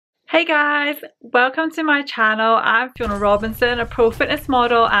Hey guys, welcome to my channel. I'm Fiona Robinson, a pro fitness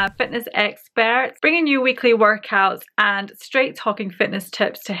model and fitness expert, bringing you weekly workouts and straight talking fitness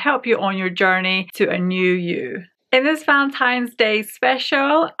tips to help you on your journey to a new you. In this Valentine's Day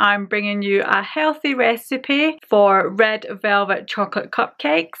special, I'm bringing you a healthy recipe for red velvet chocolate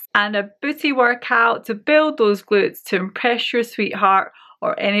cupcakes and a booty workout to build those glutes to impress your sweetheart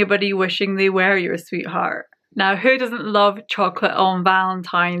or anybody wishing they were your sweetheart. Now, who doesn't love chocolate on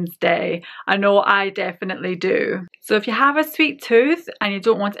Valentine's Day? I know I definitely do. So if you have a sweet tooth and you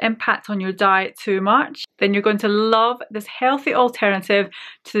don't want to impact on your diet too much, then you're going to love this healthy alternative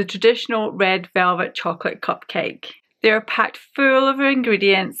to the traditional red velvet chocolate cupcake. They're packed full of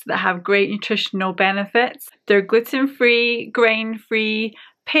ingredients that have great nutritional benefits. They're gluten-free, grain-free,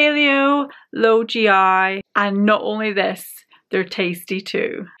 paleo, low GI, and not only this, they're tasty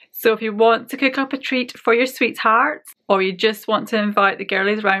too. So if you want to cook up a treat for your sweetheart, or you just want to invite the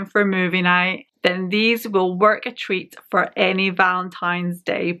girlies around for a movie night, then these will work a treat for any Valentine's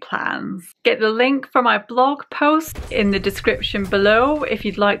Day plans. Get the link for my blog post in the description below if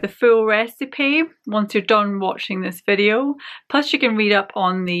you'd like the full recipe once you're done watching this video. Plus you can read up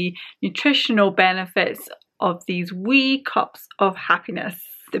on the nutritional benefits of these wee cups of happiness.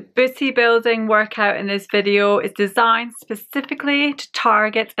 The booty building workout in this video is designed specifically to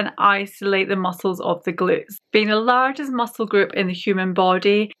target and isolate the muscles of the glutes. Being the largest muscle group in the human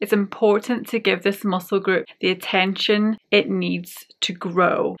body, it's important to give this muscle group the attention it needs to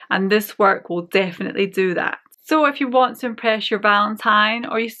grow, and this work will definitely do that. So if you want to impress your Valentine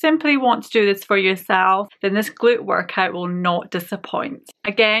or you simply want to do this for yourself, then this glute workout will not disappoint.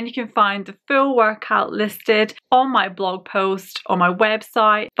 Again, you can find the full workout listed on my blog post on my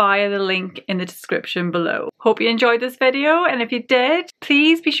website via the link in the description below. Hope you enjoyed this video, and if you did,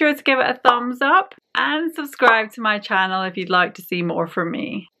 please be sure to give it a thumbs up and subscribe to my channel if you'd like to see more from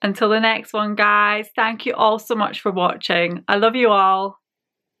me. Until the next one, guys, thank you all so much for watching. I love you all.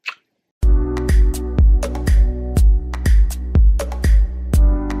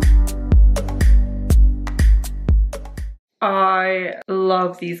 I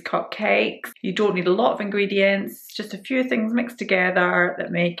love these cupcakes. You don't need a lot of ingredients, just a few things mixed together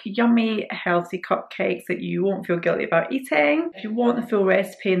that make yummy, healthy cupcakes that you won't feel guilty about eating. If you want the full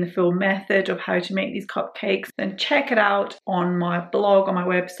recipe and the full method of how to make these cupcakes, then check it out on my blog on my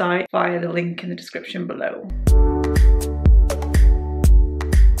website via the link in the description below.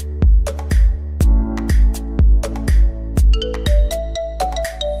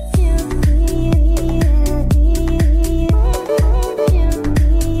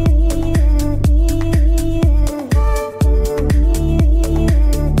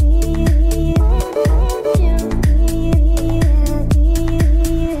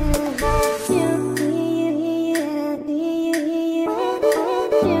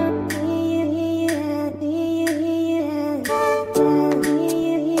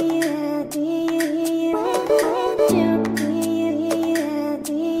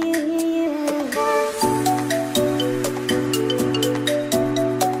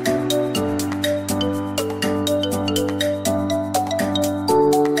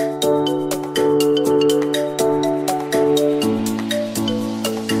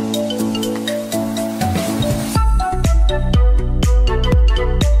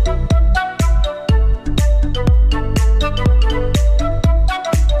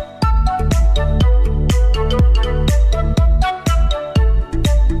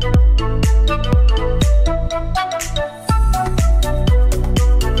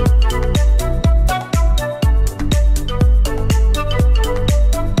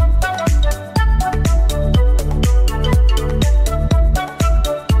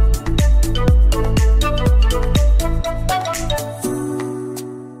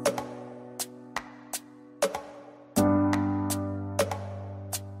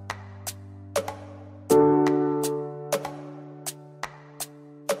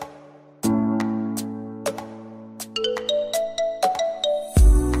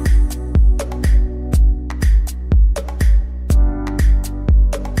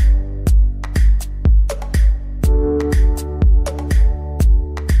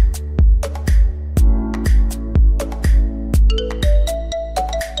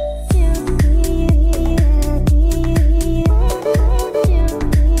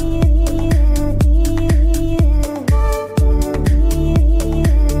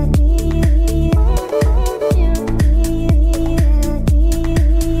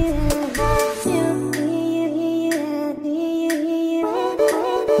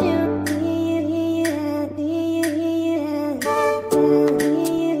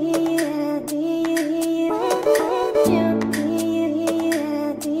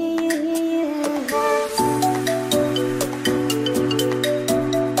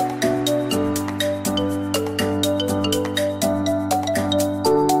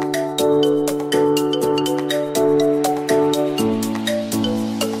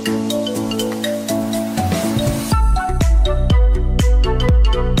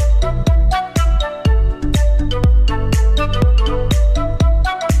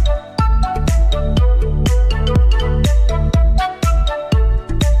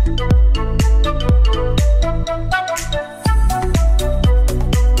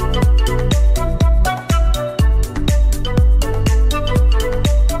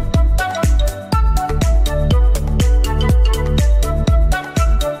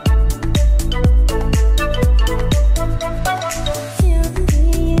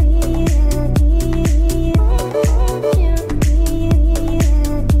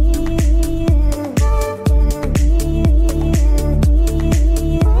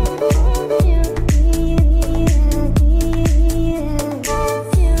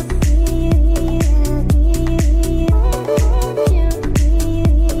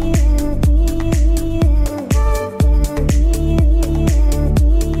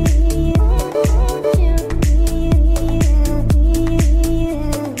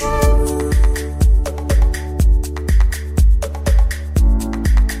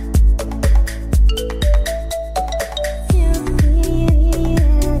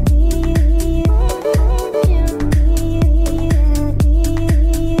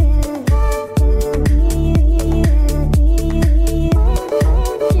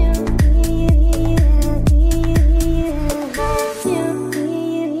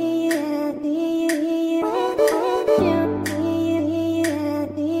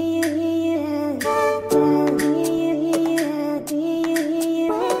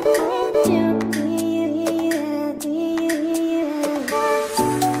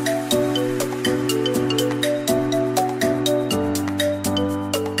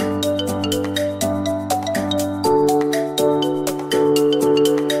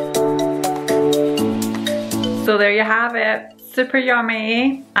 there you have it. Super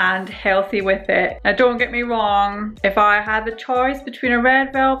yummy and healthy with it. Now don't get me wrong, if I had the choice between a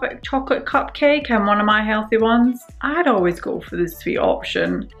red velvet chocolate cupcake and one of my healthy ones, I'd always go for the sweet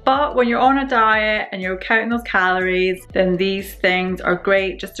option. But when you're on a diet and you're counting those calories, then these things are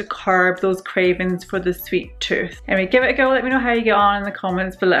great just to curb those cravings for the sweet tooth. Anyway, give it a go, let me know how you get on in the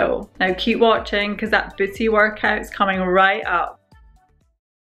comments below. Now keep watching because that booty workout's coming right up.